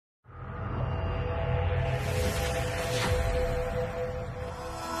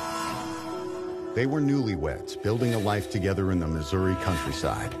They were newlyweds, building a life together in the Missouri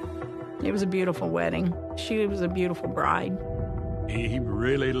countryside. It was a beautiful wedding. She was a beautiful bride. He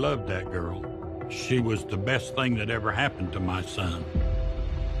really loved that girl. She was the best thing that ever happened to my son.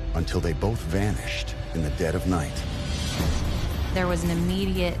 Until they both vanished in the dead of night. There was an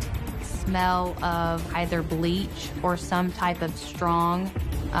immediate smell of either bleach or some type of strong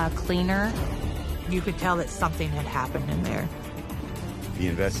cleaner. You could tell that something had happened in there. The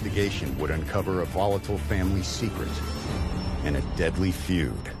investigation would uncover a volatile family secret and a deadly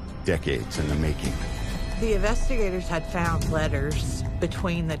feud, decades in the making. The investigators had found letters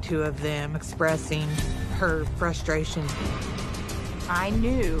between the two of them expressing her frustration. I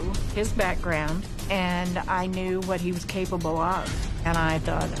knew his background, and I knew what he was capable of. And I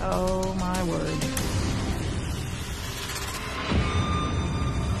thought, oh, my word.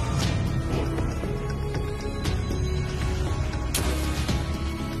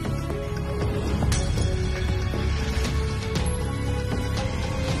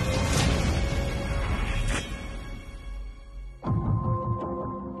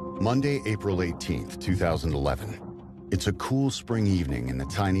 Monday, April 18th, 2011. It's a cool spring evening in the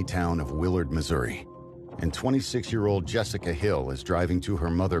tiny town of Willard, Missouri. And 26-year-old Jessica Hill is driving to her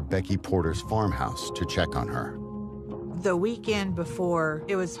mother Becky Porter's farmhouse to check on her. The weekend before,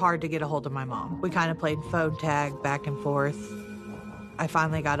 it was hard to get a hold of my mom. We kind of played phone tag back and forth. I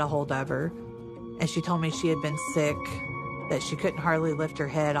finally got a hold of her, and she told me she had been sick, that she couldn't hardly lift her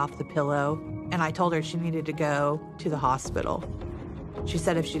head off the pillow, and I told her she needed to go to the hospital. She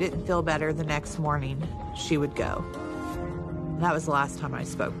said if she didn't feel better the next morning, she would go. And that was the last time I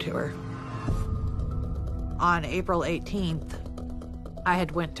spoke to her. On April 18th, I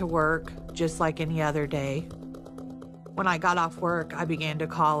had went to work just like any other day. When I got off work, I began to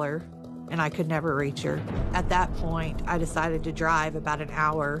call her, and I could never reach her. At that point, I decided to drive about an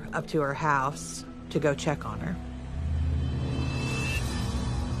hour up to her house to go check on her.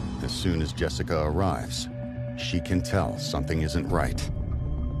 As soon as Jessica arrives, she can tell something isn't right.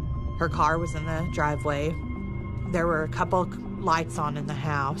 Her car was in the driveway. There were a couple lights on in the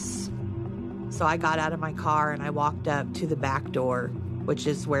house. So I got out of my car and I walked up to the back door, which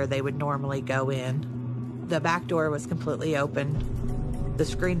is where they would normally go in. The back door was completely open. The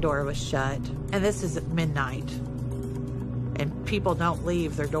screen door was shut. And this is at midnight. And people don't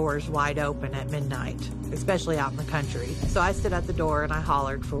leave their doors wide open at midnight, especially out in the country. So I stood at the door and I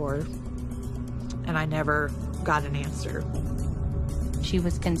hollered for her. And I never got an answer. She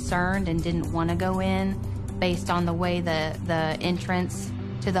was concerned and didn't want to go in based on the way the entrance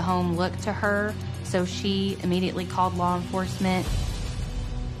to the home looked to her, so she immediately called law enforcement.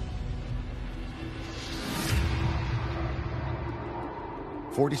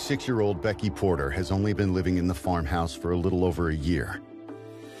 "46-year-old Becky Porter has only been living in the farmhouse for a little over a year.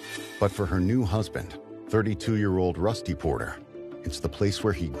 But for her new husband, 32-year-old Rusty Porter, it's the place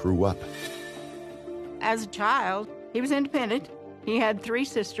where he grew up. As a child, he was independent. He had 3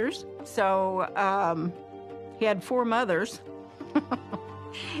 sisters, so he had 4 mothers.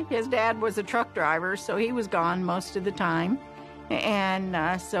 His dad was a truck driver, so he was gone most of the time.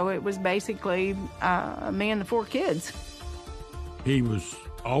 And so it was basically me and the 4 kids. He was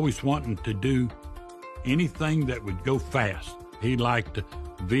always wanting to do anything that would go fast. He liked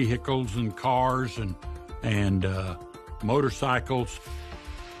vehicles and cars and motorcycles.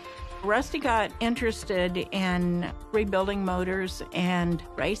 Rusty got interested in rebuilding motors and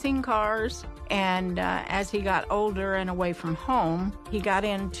racing cars, and as he got older and away from home, he got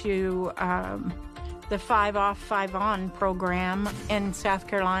into the 5 off, 5 on program in South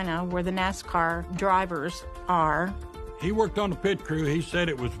Carolina where the NASCAR drivers are. He worked on the pit crew. He said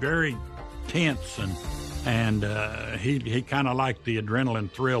it was very tense, and he kind of liked the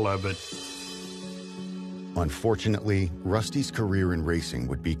adrenaline thrill of it. Unfortunately, Rusty's career in racing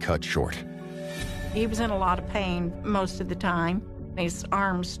would be cut short. He was in a lot of pain most of the time. His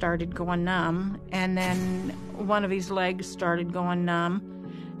arms started going numb, and then one of his legs started going numb.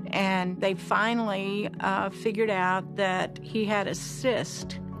 And they finally figured out that he had a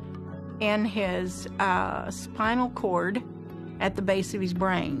cyst in his spinal cord at the base of his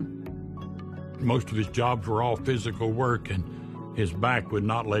brain. Most of his jobs were all physical work, and his back would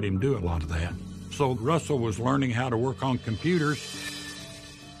not let him do a lot of that. So Russell was learning how to work on computers.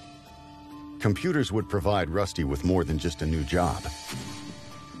 Computers would provide Rusty with more than just a new job.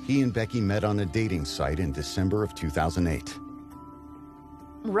 He and Becky met on a dating site in December of 2008.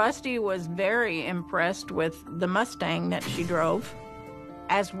 Rusty was very impressed with the Mustang that she drove,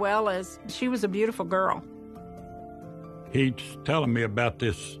 as well as she was a beautiful girl. He's telling me about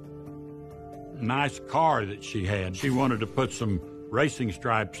this nice car that she had. She wanted to put some racing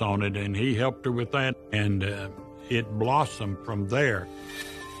stripes on it, and he helped her with that, and it blossomed from there.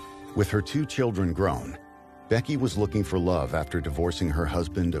 With her 2 children grown, Becky was looking for love after divorcing her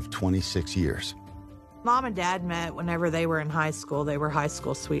husband of 26 years. Mom and Dad met whenever they were in high school. They were high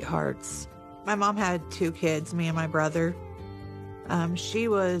school sweethearts. My mom had 2 kids, me and my brother. She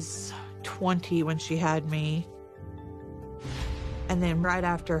was 20 when she had me. And then right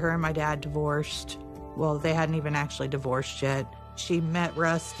after her and my dad divorced, well, they hadn't even actually divorced yet, she met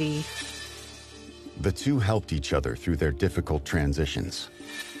Rusty. The two helped each other through their difficult transitions.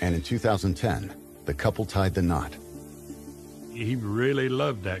 And in 2010, the couple tied the knot. He really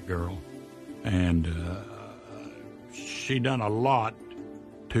loved that girl, and she done a lot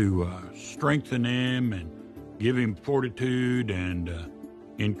to strengthen him and give him fortitude and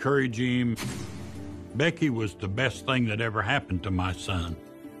encourage him. Becky was the best thing that ever happened to my son.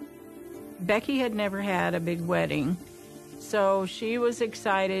 Becky had never had a big wedding, so she was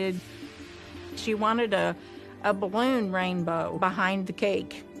excited. She wanted a balloon rainbow behind the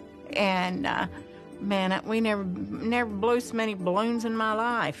cake. And, man, we never blew so many balloons in my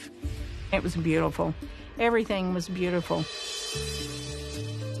life. It was beautiful. Everything was beautiful.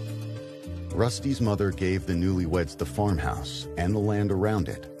 Rusty's mother gave the newlyweds the farmhouse and the land around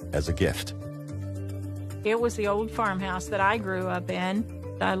it as a gift. It was the old farmhouse that I grew up in.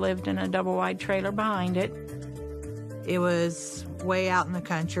 I lived in a double-wide trailer behind it. It was way out in the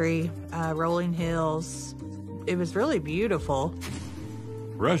country, rolling hills. It was really beautiful.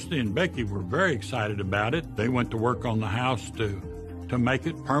 Rusty and Becky were very excited about it. They went to work on the house to make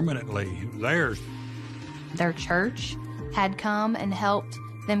it permanently theirs. Their church had come and helped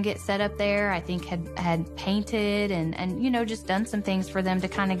them get set up there. I think had painted and you know, just done some things for them to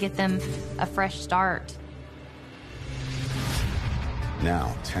kind of get them a fresh start.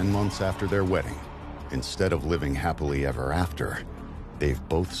 Now, 10 months after their wedding, instead of living happily ever after, they've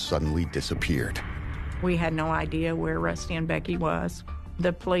both suddenly disappeared. We had no idea where Rusty and Becky was.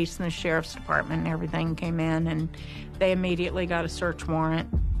 The police and the sheriff's department and everything came in, and they immediately got a search warrant.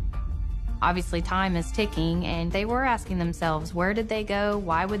 Obviously, time is ticking, and they were asking themselves, where did they go?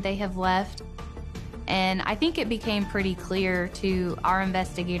 Why would they have left? And I think it became pretty clear to our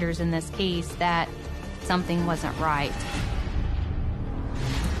investigators in this case that something wasn't right.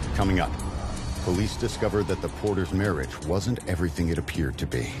 Coming up, police discovered that the Porters' marriage wasn't everything it appeared to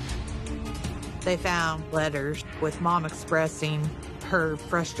be. They found letters with Mom expressing her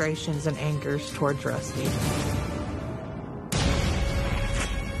frustrations and angers towards Rusty.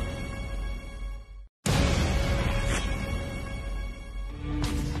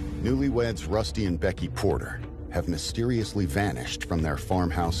 Newlyweds Rusty and Becky Porter have mysteriously vanished from their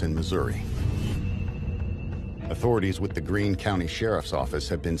farmhouse in Missouri. Authorities with the Greene County Sheriff's Office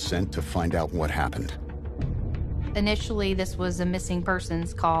have been sent to find out what happened. Initially, this was a missing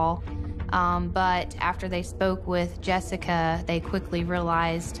persons call, but after they spoke with Jessica, they quickly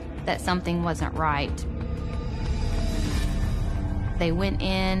realized that something wasn't right. They went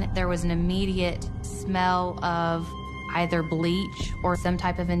in, there was an immediate smell of either bleach or some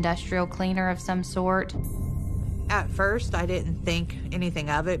type of industrial cleaner of some sort. At first, I didn't think anything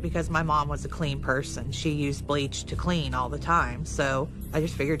of it because my mom was a clean person. She used bleach to clean all the time, so I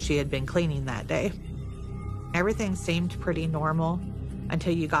just figured she had been cleaning that day. Everything seemed pretty normal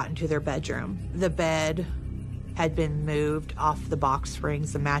until you got into their bedroom. The bed had been moved off the box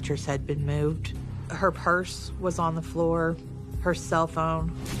springs. The mattress had been moved. Her purse was on the floor. Her cell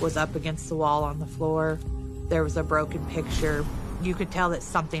phone was up against the wall on the floor. There was a broken picture. You could tell that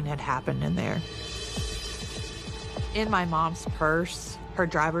something had happened in there. In my mom's purse, her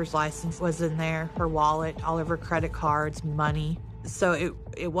driver's license was in there, her wallet, all of her credit cards, money. So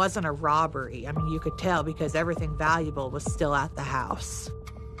it wasn't a robbery. I mean, you could tell because everything valuable was still at the house.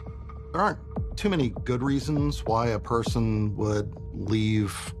 There aren't too many good reasons why a person would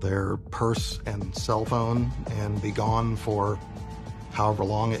leave their purse and cell phone and be gone for however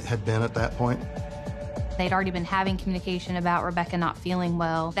long it had been at that point. They'd already been having communication about Rebecca not feeling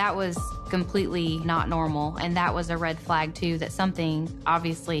well. That was completely not normal, and that was a red flag, too, that something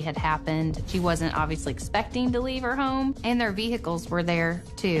obviously had happened. She wasn't obviously expecting to leave her home, and their vehicles were there,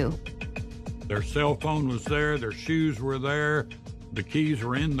 too. Their cell phone was there, their shoes were there, the keys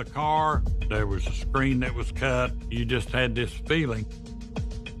were in the car, there was a screen that was cut. You just had this feeling.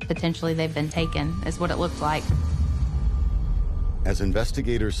 Potentially they've been taken, is what it looked like. As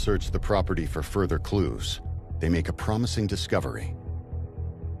investigators search the property for further clues, they make a promising discovery.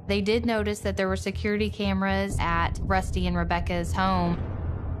 They did notice that there were security cameras at Rusty and Rebecca's home.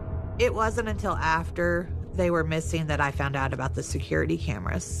 It wasn't until after they were missing that I found out about the security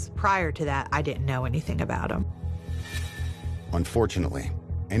cameras. Prior to that, I didn't know anything about them. Unfortunately,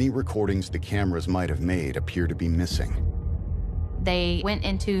 any recordings the cameras might have made appear to be missing. They went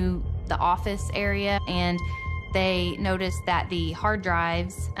into the office area and they noticed that the hard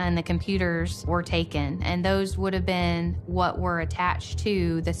drives and the computers were taken, and those would have been what were attached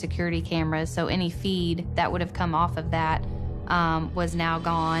to the security cameras. So any feed that would have come off of that was now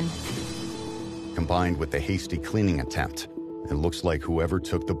gone. Combined with the hasty cleaning attempt, it looks like whoever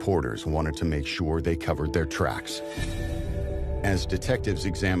took the Porters wanted to make sure they covered their tracks. As detectives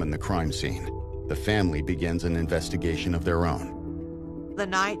examine the crime scene, the family begins an investigation of their own. The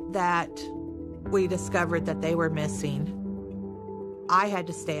night that we discovered that they were missing, I had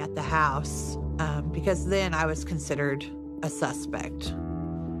to stay at the house because then I was considered a suspect.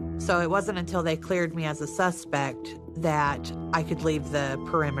 So it wasn't until they cleared me as a suspect that I could leave the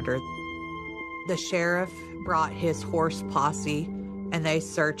perimeter. The sheriff brought his horse posse and they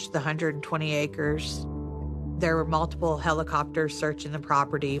searched the 120 acres. There were multiple helicopters searching the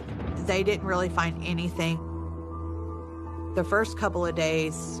property. They didn't really find anything. The first couple of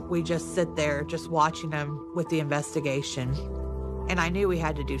days, we just sit there just watching them with the investigation. And I knew we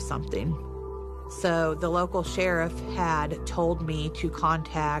had to do something. So the local sheriff had told me to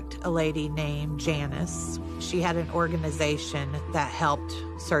contact a lady named Janice. She had an organization that helped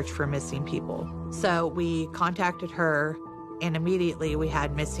search for missing people. So we contacted her, and immediately we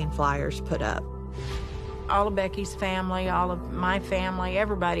had missing flyers put up. All of Becky's family, all of my family,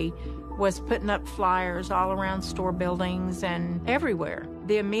 everybody was putting up flyers all around store buildings and everywhere.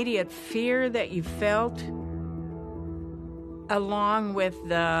 The immediate fear that you felt, along with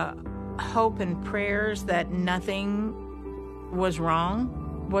the hope and prayers that nothing was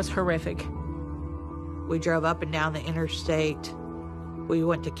wrong, was horrific. We drove up and down the interstate. We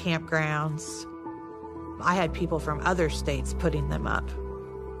went to campgrounds. I had people from other states putting them up.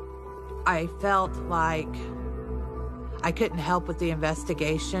 I felt like I couldn't help with the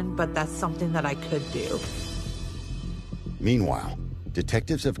investigation, but that's something that I could do. Meanwhile,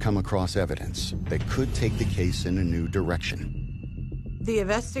 detectives have come across evidence that could take the case in a new direction. The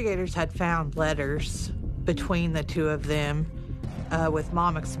investigators had found letters between the two of them, with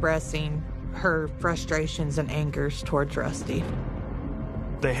Mom expressing her frustrations and angers towards Rusty.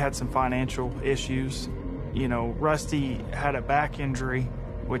 They had some financial issues. You know, Rusty had a back injury,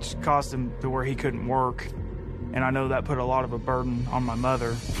 which caused him to where he couldn't work. And I know that put a lot of a burden on my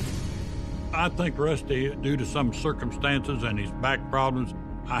mother. I think Rusty, due to some circumstances and his back problems,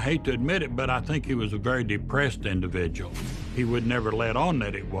 I hate to admit it, but I think he was a very depressed individual. He would never let on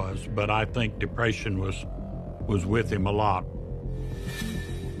that it was, but I think depression was with him a lot.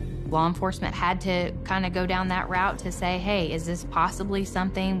 Law enforcement had to kind of go down that route to say, hey, is this possibly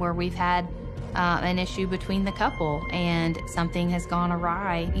something where we've had an issue between the couple and something has gone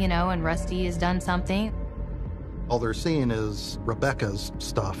awry, you know, and Rusty has done something. All they're seeing is Rebecca's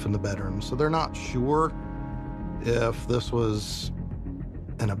stuff in the bedroom, so they're not sure if this was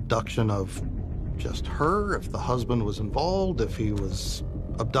an abduction of just her, if the husband was involved, if he was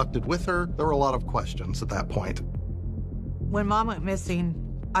abducted with her. There were a lot of questions at that point. When Mom went missing,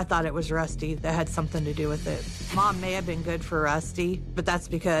 I thought it was Rusty that had something to do with it. Mom may have been good for Rusty, but that's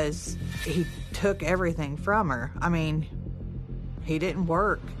because he took everything from her. I mean, he didn't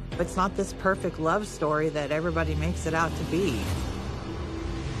work. It's not this perfect love story that everybody makes it out to be.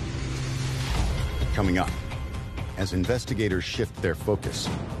 Coming up, as investigators shift their focus,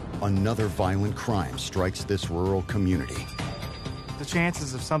 another violent crime strikes this rural community. The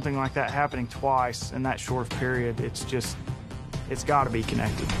chances of something like that happening twice in that short period, it's got to be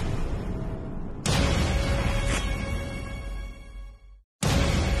connected.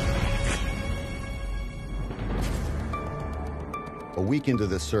 A week into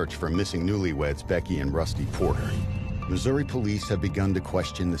the search for missing newlyweds Becky and Rusty Porter, Missouri police have begun to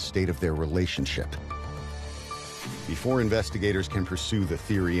question the state of their relationship. Before investigators can pursue the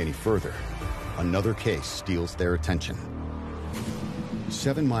theory any further, another case steals their attention.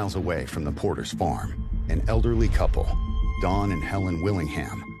 7 miles away from the Porter's farm, an elderly couple, Dawn and Helen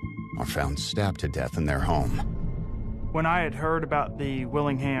Willingham, are found stabbed to death in their home. When I had heard about the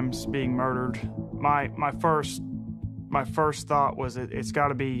Willinghams being murdered, my first thought was it's got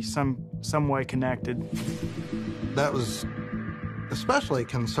to be some way connected. That was especially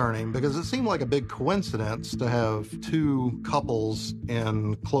concerning because it seemed like a big coincidence to have two couples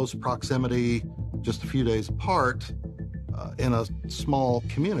in close proximity, just a few days apart, in a small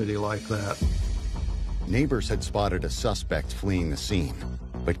community like that. Neighbors had spotted a suspect fleeing the scene,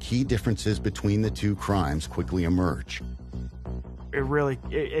 but key differences between the two crimes quickly emerge.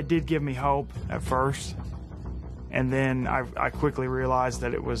 It did give me hope at first, and then I quickly realized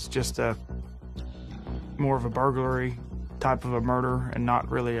that it was just more of a burglary type of a murder and not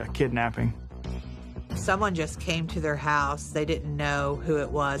really a kidnapping. Someone just came to their house. They didn't know who it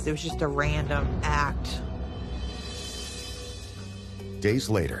was. It was just a random act. Days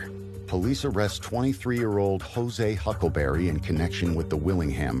later, police arrest 23-year-old Jose Huckleberry in connection with the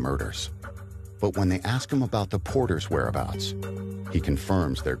Willingham murders. But when they ask him about the Porter's whereabouts, he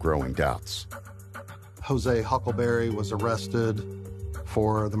confirms their growing doubts. Jose Huckleberry was arrested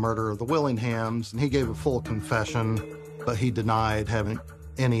for the murder of the Willinghams, and he gave a full confession, but he denied having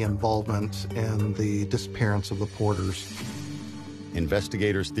any involvement in the disappearance of the Porters.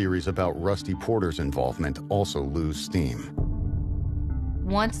 Investigators' theories about Rusty Porter's involvement also lose steam.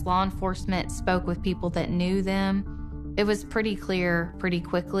 Once law enforcement spoke with people that knew them, it was pretty clear pretty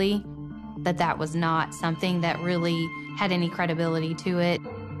quickly that that was not something that really had any credibility to it.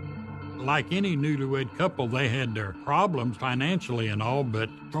 Like any newlywed couple, they had their problems financially and all, but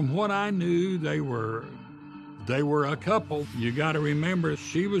from what I knew, they were a couple. You got to remember,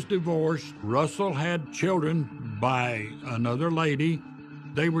 she was divorced. Russell had children by another lady.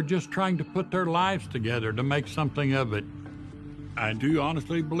 They were just trying to put their lives together to make something of it. I do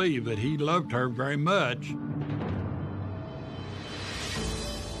honestly believe that he loved her very much.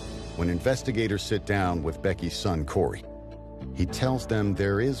 When investigators sit down with Becky's son, Corey, he tells them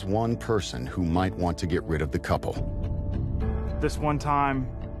there is one person who might want to get rid of the couple. This one time,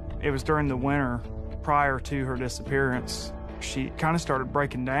 it was during the winter prior to her disappearance. She kind of started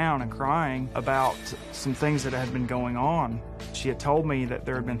breaking down and crying about some things that had been going on. She had told me that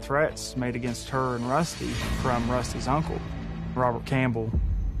there had been threats made against her and Rusty from Rusty's uncle, Robert Campbell.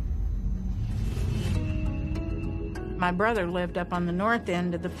 My brother lived up on the north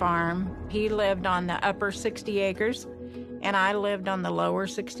end of the farm. He lived on the upper 60 acres, and I lived on the lower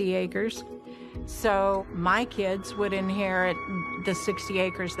 60 acres. So my kids would inherit the 60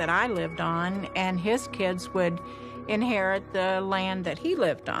 acres that I lived on, and his kids would inherit the land that he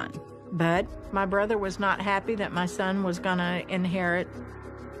lived on. But my brother was not happy that my son was going to inherit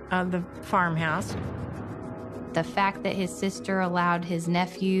the farmhouse. The fact that his sister allowed his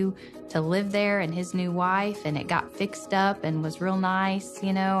nephew to live there and his new wife, and it got fixed up and was real nice,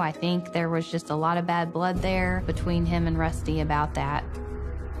 you know, I think there was just a lot of bad blood there between him and Rusty about that.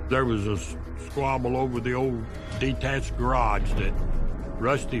 There was a squabble over the old detached garage that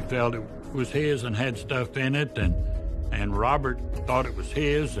Rusty felt it was his and had stuff in it, and Robert thought it was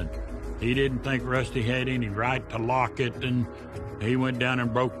his, and he didn't think Rusty had any right to lock it, and he went down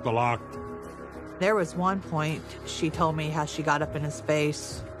and broke the lock. There was one point she told me how she got up in his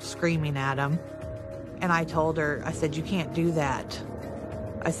face screaming at him. And I told her, I said, you can't do that.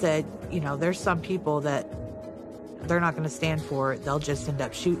 I said, you know, there's some people that they're not going to stand for it. They'll just end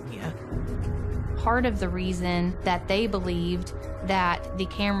up shooting you. Part of the reason that they believed that the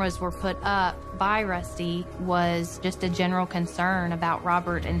cameras were put up by Rusty was just a general concern about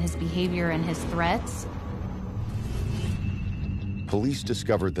Robert and his behavior and his threats. Police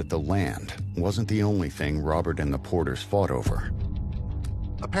discovered that the land wasn't the only thing Robert and the Porters fought over.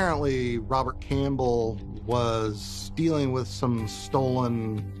 Apparently, Robert Campbell was dealing with some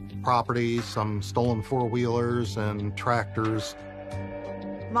stolen property, some stolen four-wheelers and tractors.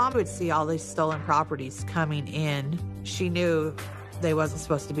 Mom would see all these stolen properties coming in. She knew they wasn't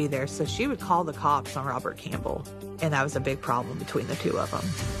supposed to be there, so she would call the cops on Robert Campbell, and that was a big problem between the two of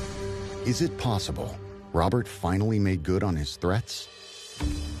them. Is it possible Robert finally made good on his threats?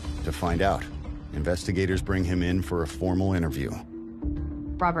 To find out, investigators bring him in for a formal interview.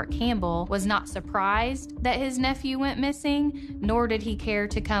 Robert Campbell was not surprised that his nephew went missing, nor did he care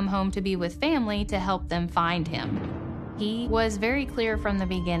to come home to be with family to help them find him. He was very clear from the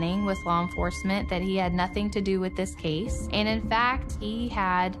beginning with law enforcement that he had nothing to do with this case, and in fact, he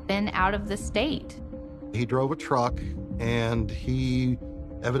had been out of the state. He drove a truck, and he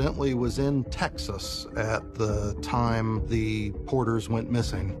evidently was in Texas at the time the Porters went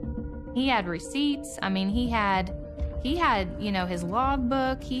missing. He had receipts. I mean, he had, you know, his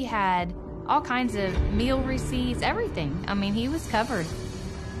logbook. He had all kinds of meal receipts, everything. I mean, he was covered.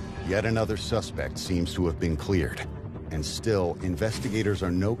 Yet another suspect seems to have been cleared. And still, investigators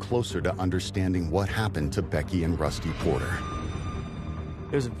are no closer to understanding what happened to Becky and Rusty Porter.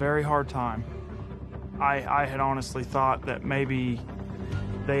 It was a very hard time. I had honestly thought that maybe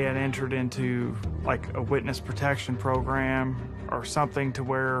they had entered into like a witness protection program or something to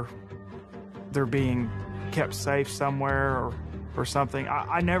where they're being kept safe somewhere or something.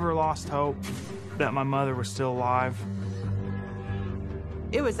 I never lost hope that my mother was still alive.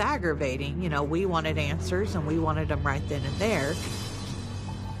 It was aggravating. You know, we wanted answers and we wanted them right then and there.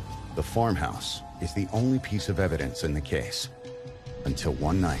 The farmhouse is the only piece of evidence in the case. Until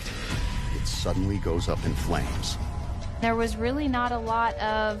one night, it suddenly goes up in flames. There was really not a lot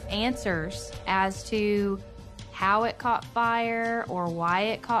of answers as to how it caught fire or why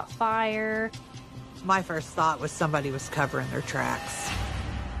it caught fire. My first thought was somebody was covering their tracks.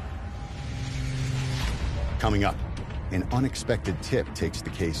 Coming up, an unexpected tip takes the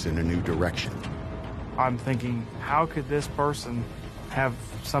case in a new direction. I'm thinking, how could this person have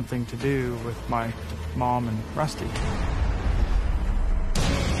something to do with my mom and Rusty?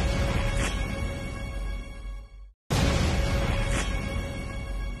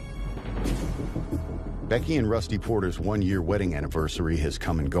 Becky and Rusty Porter's one-year wedding anniversary has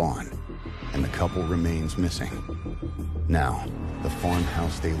come and gone, and the couple remains missing. Now, the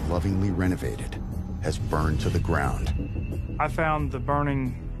farmhouse they lovingly renovated has burned to the ground. I found the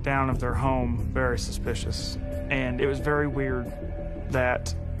burning down of their home very suspicious, and it was very weird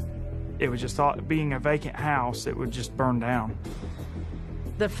that it was just thought, being a vacant house, it would just burn down.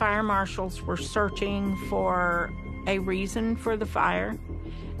 The fire marshals were searching for a reason for the fire.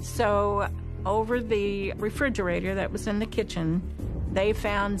 So over the refrigerator that was in the kitchen, they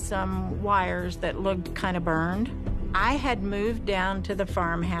found some wires that looked kind of burned. I had moved down to the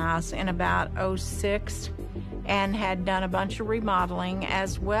farmhouse in about '06 and had done a bunch of remodeling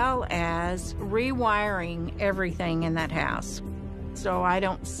as well as rewiring everything in that house. So I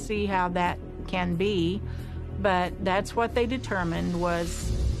don't see how that can be, but that's what they determined,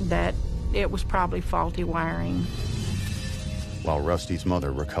 was that it was probably faulty wiring. While Rusty's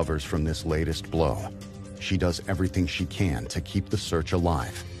mother recovers from this latest blow, she does everything she can to keep the search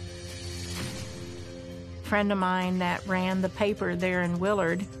alive. A friend of mine that ran the paper there in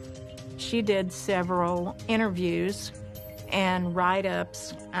Willard, she did several interviews and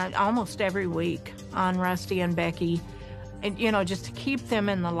write-ups almost every week on Rusty and Becky, and, you know, just to keep them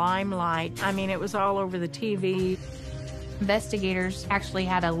in the limelight. I mean, it was all over the TV. Investigators actually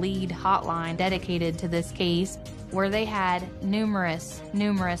had a lead hotline dedicated to this case where they had numerous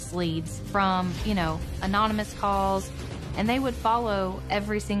leads from, you know, anonymous calls, and they would follow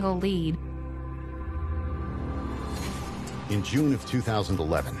every single lead. In June of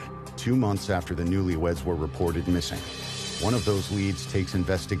 2011, 2 months after the Newlyweds were reported missing, one of those leads takes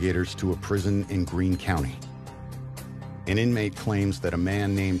investigators to a prison in Greene County. An inmate claims that a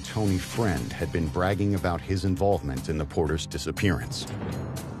man named Tony Friend had been bragging about his involvement in the Porters' disappearance.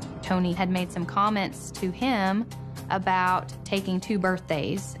 Tony had made some comments to him about taking 2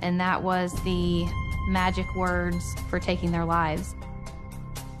 birthdays, and that was the magic words for taking their lives.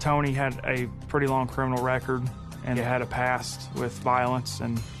 Tony had a pretty long criminal record, and he had a past with violence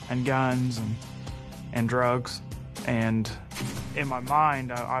and guns and drugs. And in my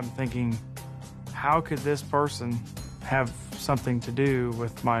mind, I'm thinking, how could this person have something to do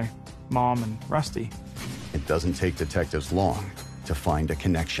with my mom and Rusty? It doesn't take detectives long to find a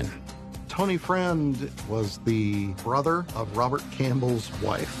connection. Tony Friend was the brother of Robert Campbell's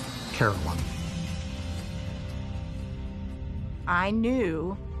wife, Carolyn. I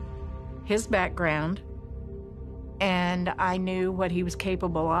knew his background, and I knew what he was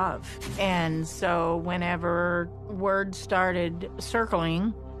capable of. And so whenever word started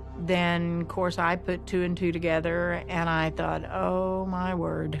circling, then, of course, I put 2 and 2 together, and I thought, oh, my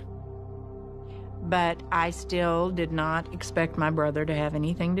word. But I still did not expect my brother to have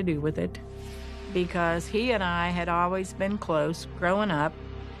anything to do with it, because he and I had always been close growing up.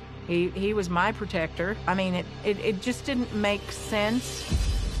 He was my protector. I mean, it just didn't make sense.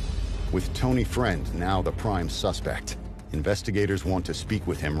 With Tony Friend now the prime suspect, investigators want to speak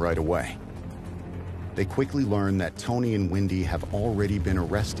with him right away. They quickly learn that Tony and Wendy have already been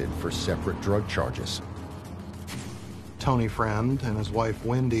arrested for separate drug charges. Tony Friend and his wife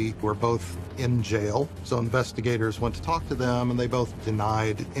Wendy were both in jail, so investigators went to talk to them, and they both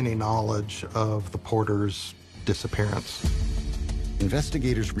denied any knowledge of the Porters' disappearance.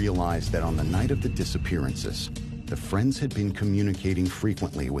 Investigators realized that on the night of the disappearances, the Friends had been communicating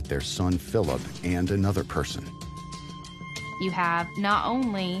frequently with their son Philip and another person. You have not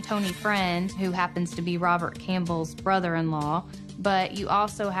only Tony Friend, who happens to be Robert Campbell's brother-in-law, but you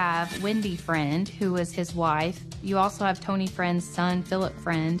also have Wendy Friend, who is his wife. You also have Tony Friend's son, Philip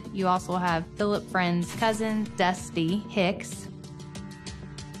Friend. You also have Philip Friend's cousin, Dusty Hicks.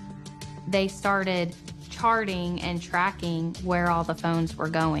 They started charting and tracking where all the phones were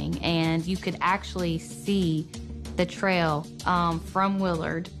going, and you could actually see the trail from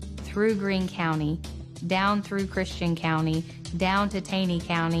Willard through Greene County, down through Christian County, down to Taney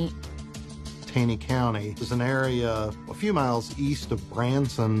County. Taney County is an area a few miles east of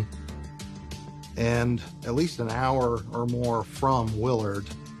Branson and at least an hour or more from Willard.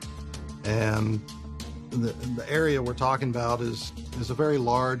 And the area we're talking about is a very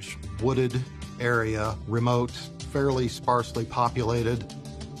large wooded area, remote, fairly sparsely populated.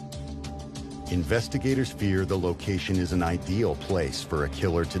 Investigators fear the location is an ideal place for a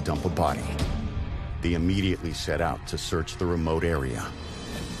killer to dump a body. They immediately set out to search the remote area.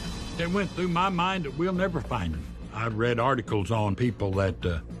 It went through my mind that we'll never find him. I've read articles on people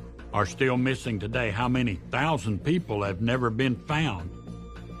that are still missing today. How many thousand people have never been found?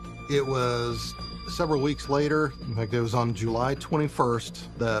 It was several weeks later, in fact, it was on July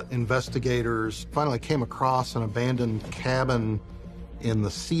 21st, that investigators finally came across an abandoned cabin in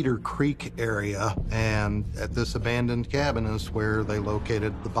the Cedar Creek area, and at this abandoned cabin is where they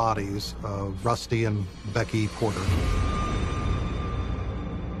located the bodies of Rusty and Becky Porter.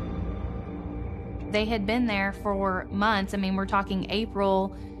 They had been there for months. I mean, we're talking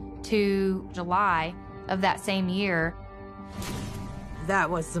April to July of that same year. That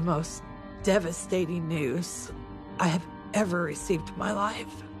was the most devastating news I have ever received in my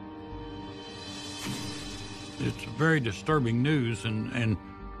life. It's very disturbing news, and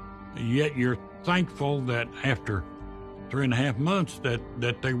yet you're thankful that after 3.5 months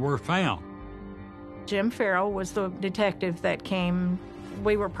that they were found. Jim Farrell was the detective that came.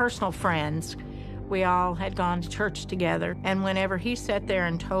 We were personal friends. We all had gone to church together, and whenever he sat there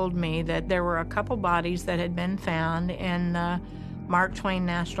and told me that there were a couple bodies that had been found in Mark Twain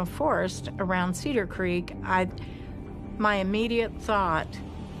National Forest around Cedar Creek, my immediate thought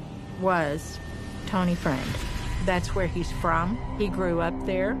was Tony Friend. That's where he's from. He grew up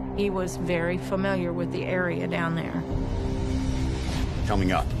there. He was very familiar with the area down there.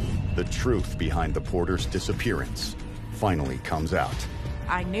 Coming up, the truth behind the Porter's disappearance finally comes out.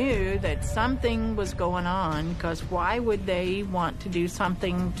 I knew that something was going on, because why would they want to do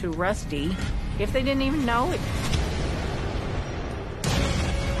something to Rusty if they didn't even know it?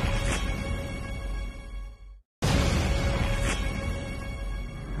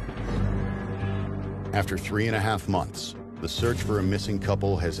 After 3.5 months, the search for a missing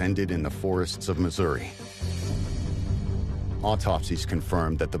couple has ended in the forests of Missouri. Autopsies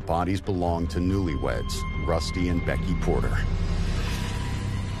confirmed that the bodies belonged to newlyweds, Rusty and Becky Porter.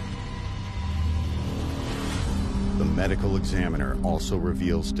 The medical examiner also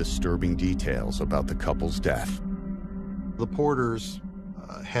reveals disturbing details about the couple's death. The Porters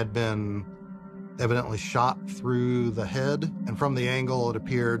had been evidently shot through the head, and from the angle it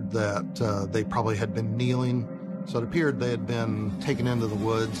appeared that they probably had been kneeling. So it appeared they had been taken into the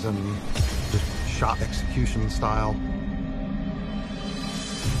woods and just shot execution style.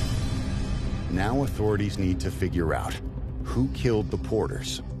 Now authorities need to figure out who killed the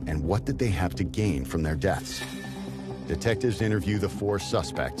Porters and what did they have to gain from their deaths. Detectives interview the 4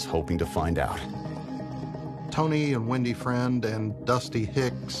 suspects, hoping to find out. Tony and Wendy Friend and Dusty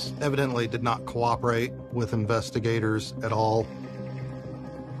Hicks evidently did not cooperate with investigators at all.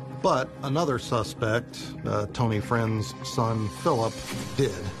 But another suspect, Tony Friend's son, Philip,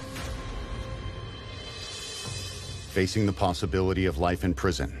 did. Facing the possibility of life in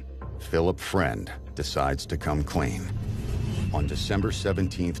prison, Philip Friend decides to come clean. On December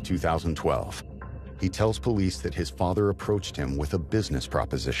 17th, 2012, he tells police that his father approached him with a business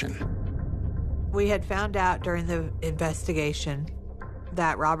proposition. We had found out during the investigation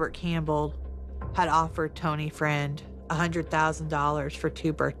that Robert Campbell had offered Tony Friend $100,000 for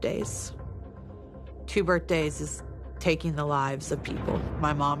 2 birthdays. 2 birthdays is taking the lives of people,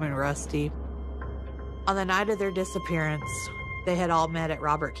 my mom and Rusty. On the night of their disappearance, they had all met at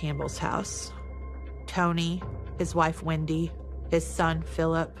Robert Campbell's house. Tony, his wife Wendy, his son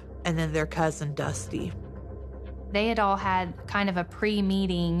Philip, and then their cousin Dusty. They had all had kind of a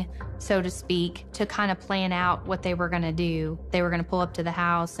pre-meeting, so to speak, to kind of plan out what they were going to do. They were going to pull up to the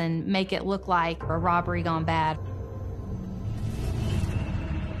house and make it look like a robbery gone bad.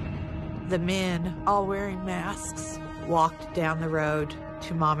 The men, all wearing masks, walked down the road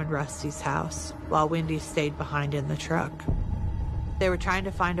to Mom and Rusty's house while Wendy stayed behind in the truck. They were trying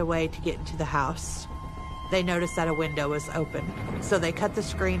to find a way to get into the house. They noticed that a window was open, so they cut the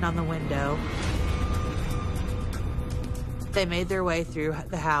screen on the window. They made their way through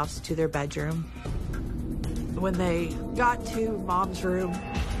the house to their bedroom. When they got to Mom's room,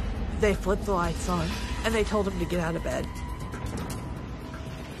 they flipped the lights on and they told him to get out of bed.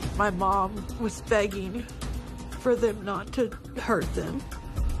 My mom was begging for them not to hurt them.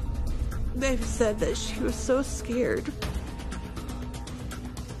 They said that she was so scared.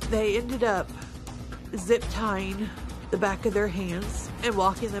 They ended up zip tying the back of their hands and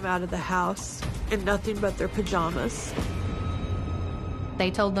walking them out of the house in nothing but their pajamas.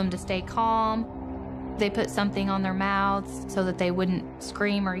 They told them to stay calm. They put something on their mouths so that they wouldn't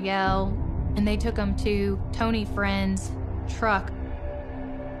scream or yell. And they took them to Tony Friend's truck.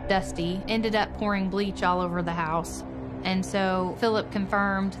 Dusty, ended up pouring bleach all over the house. And so Philip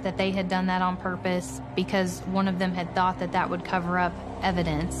confirmed that they had done that on purpose because one of them had thought that that would cover up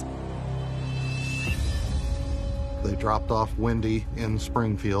evidence. They dropped off Wendy in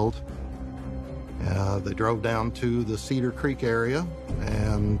Springfield. They drove down to the Cedar Creek area,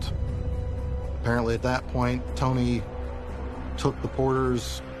 and apparently at that point, Tony took the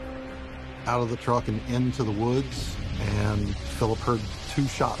Porters out of the truck and into the woods, and Philip heard 2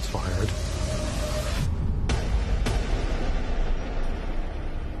 shots fired.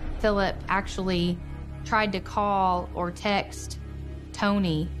 Philip actually tried to call or text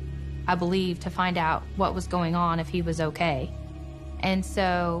Tony, I believe, to find out what was going on, if he was okay. And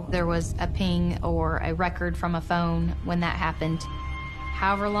so there was a ping or a record from a phone when that happened.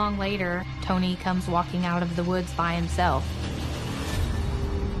 However long later, Tony comes walking out of the woods by himself.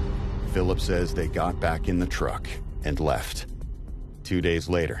 Philip says they got back in the truck and left. 2 days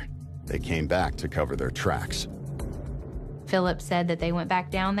later, they came back to cover their tracks. Philip said that they went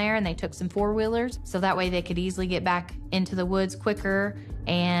back down there and they took some 4-wheelers so that way they could easily get back into the woods quicker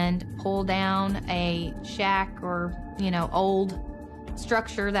and pull down a shack or, old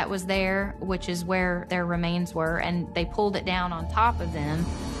structure that was there, which is where their remains were, and they pulled it down on top of them.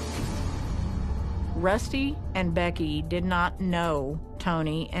 Rusty and Becky did not know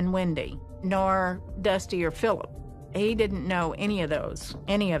Tony and Wendy, nor Dusty or Philip. He didn't know any of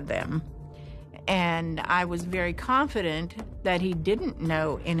them. And I was very confident that he didn't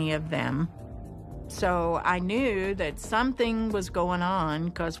know any of them. So I knew that something was going on,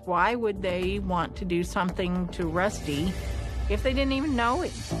 because why would they want to do something to Rusty if they didn't even know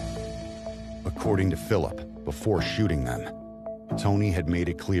him? According to Philip, before shooting them, Tony had made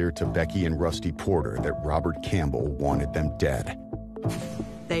it clear to Becky and Rusty Porter that Robert Campbell wanted them dead.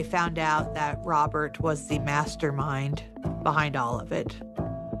 They found out that Robert was the mastermind behind all of it,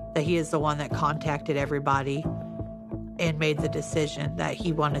 that he is the one that contacted everybody and made the decision that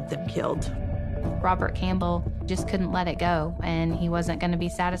he wanted them killed. Robert Campbell just couldn't let it go, and he wasn't going to be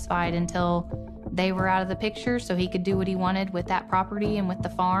satisfied until they were out of the picture so he could do what he wanted with that property and with the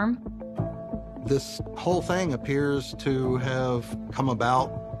farm. This whole thing appears to have come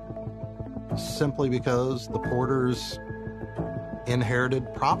about simply because the Porters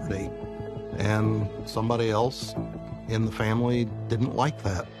inherited property, and somebody else in the family didn't like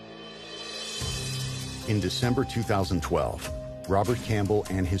that. In December 2012, Robert Campbell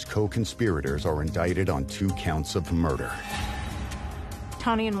and his co-conspirators are indicted on 2 counts of murder.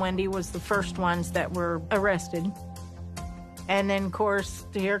 Tony and Wendy was the first ones that were arrested. And then, of course,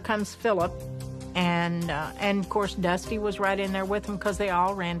 here comes Philip. And of course, Dusty was right in there with them because they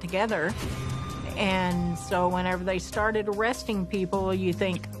all ran together. And so whenever they started arresting people, you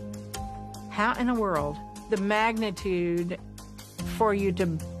think, how in the world? The magnitude for you to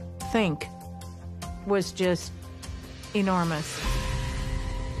think was just enormous.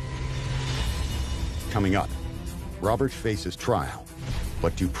 Coming up, Robert faces trial,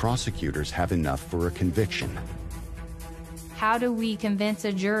 but do prosecutors have enough for a conviction? How do we convince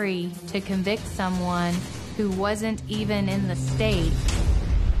a jury to convict someone who wasn't even in the state?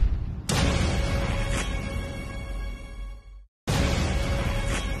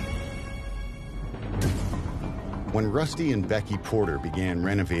 When Rusty and Becky Porter began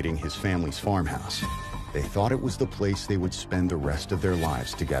renovating his family's farmhouse, they thought it was the place they would spend the rest of their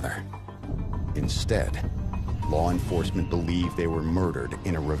lives together. Instead, law enforcement believed they were murdered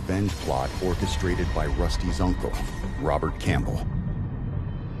in a revenge plot orchestrated by Rusty's uncle, Robert Campbell.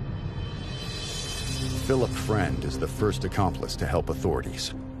 Philip Friend is the first accomplice to help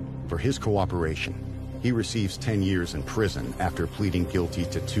authorities. For his cooperation, he receives 10 years in prison after pleading guilty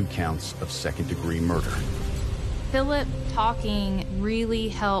to 2 counts of second-degree murder. Philip talking really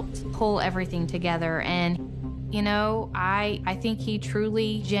helped pull everything together, and I think he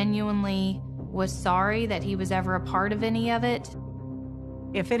truly, genuinely was sorry that he was ever a part of any of it.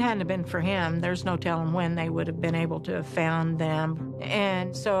 If it hadn't been for him, there's no telling when they would have been able to have found them.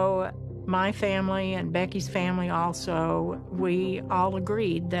 And so my family and Becky's family also, we all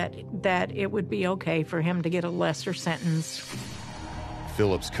agreed that it would be okay for him to get a lesser sentence.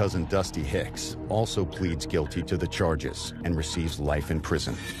 Philip's cousin Dusty Hicks also pleads guilty to the charges and receives life in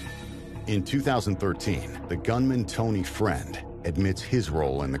prison. In 2013, the gunman Tony Friend admits his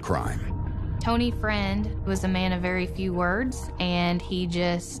role in the crime. Tony Friend was a man of very few words, and he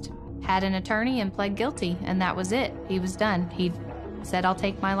just had an attorney and pled guilty, and that was it. He was done. He said, I'll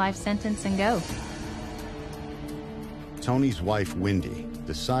take my life sentence and go. Tony's wife, Wendy,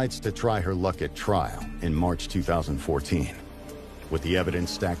 decides to try her luck at trial in March 2014. With the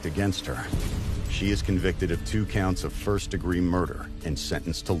evidence stacked against her, She is convicted of 2 counts of first-degree murder and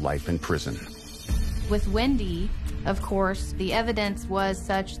sentenced to life in prison. With Wendy, of course, the evidence was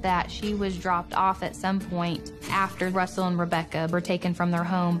such that she was dropped off at some point after Russell and Rebecca were taken from their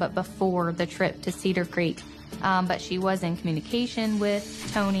home, but before the trip to Cedar Creek. But she was in communication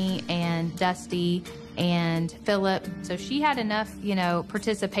with Tony and Dusty and Philip. So she had enough,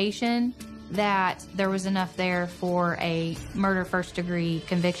 participation that there was enough there for a murder first-degree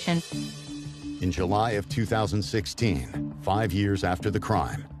conviction. In July of 2016, 5 years after the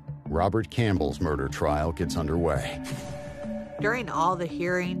crime, Robert Campbell's murder trial gets underway. During all the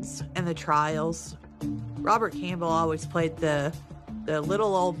hearings and the trials, Robert Campbell always played the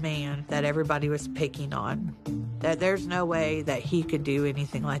little old man that everybody was picking on. That there's no way that he could do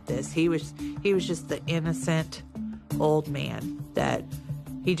anything like this. He was just the innocent old man that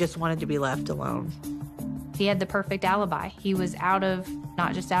he just wanted to be left alone. He had the perfect alibi. He was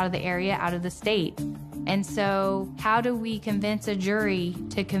not just out of the area, out of the state. And so how do we convince a jury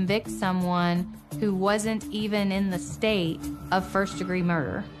to convict someone who wasn't even in the state of first-degree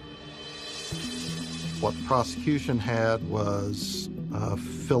murder? What the prosecution had was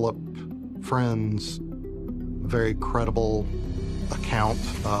Philip Friend's very credible account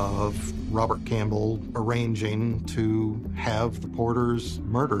of Robert Campbell arranging to have the Porters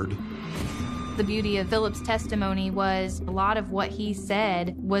murdered. The beauty of Philip's testimony was a lot of what he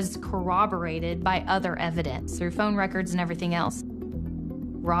said was corroborated by other evidence through phone records and everything else.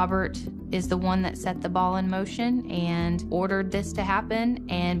 Robert is the one that set the ball in motion and ordered this to happen,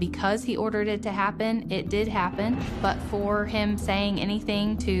 and because he ordered it to happen, it did happen. But for him saying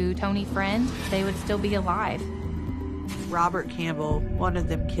anything to Tony Friend, they would still be alive. Robert Campbell wanted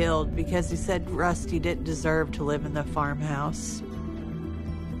them killed because he said Rusty didn't deserve to live in the farmhouse.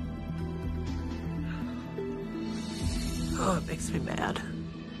 Oh, it makes me mad.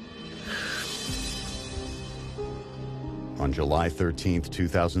 On July 13th,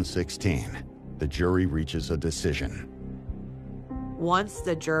 2016, the jury reaches a decision. Once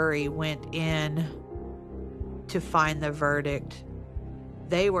the jury went in to find the verdict,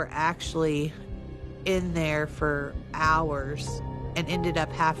 they were actually in there for hours and ended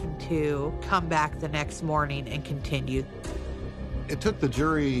up having to come back the next morning and continue. It took the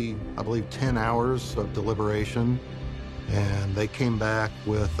jury, I believe, 10 hours of deliberation, and they came back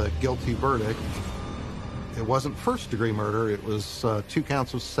with a guilty verdict. It wasn't first-degree murder, it was 2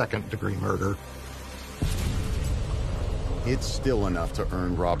 counts of second-degree murder. It's still enough to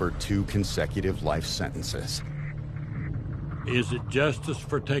earn Robert 2 consecutive life sentences. Is it justice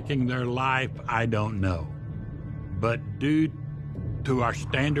for taking their life? I don't know. But due to our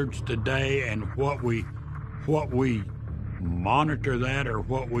standards today and what we monitor that or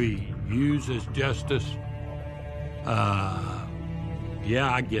what we use as justice,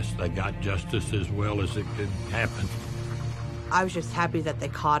 yeah, I guess they got justice as well as it could happen. I was just happy that they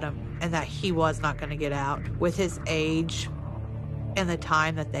caught him and that he was not going to get out. With his age and the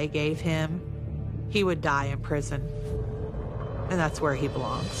time that they gave him, he would die in prison. And that's where he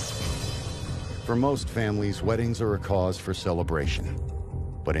belongs. For most families, weddings are a cause for celebration.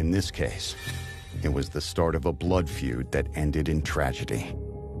 But in this case, it was the start of a blood feud that ended in tragedy.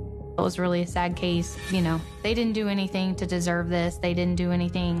 It was really a sad case. They didn't do anything to deserve this. They didn't do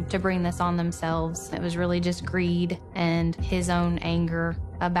anything to bring this on themselves. It was really just greed and his own anger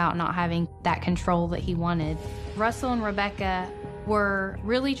about not having that control that he wanted. Russell and Rebecca were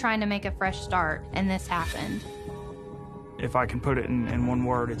really trying to make a fresh start, and this happened. If I can put it in one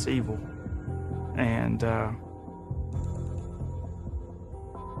word, it's evil. And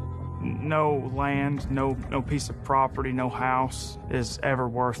no land, no piece of property, no house is ever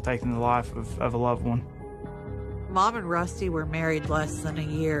worth taking the life of a loved one. Mom and Rusty were married less than a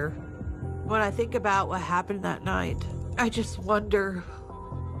year. When I think about what happened that night, I just wonder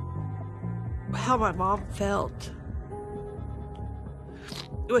how my mom felt.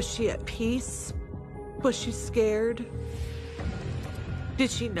 Was she at peace? Was she scared?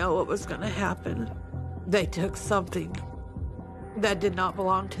 Did she know what was going to happen? They took something that did not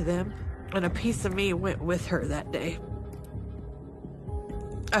belong to them, and a piece of me went with her that day.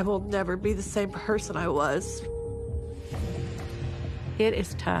 I will never be the same person I was. It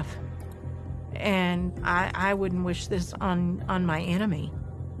is tough, and I wouldn't wish this on my enemy,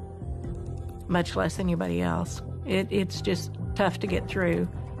 much less anybody else. It's just tough to get through,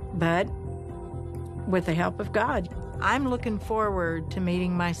 but with the help of God, I'm looking forward to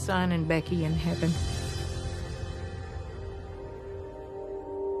meeting my son and Becky in heaven.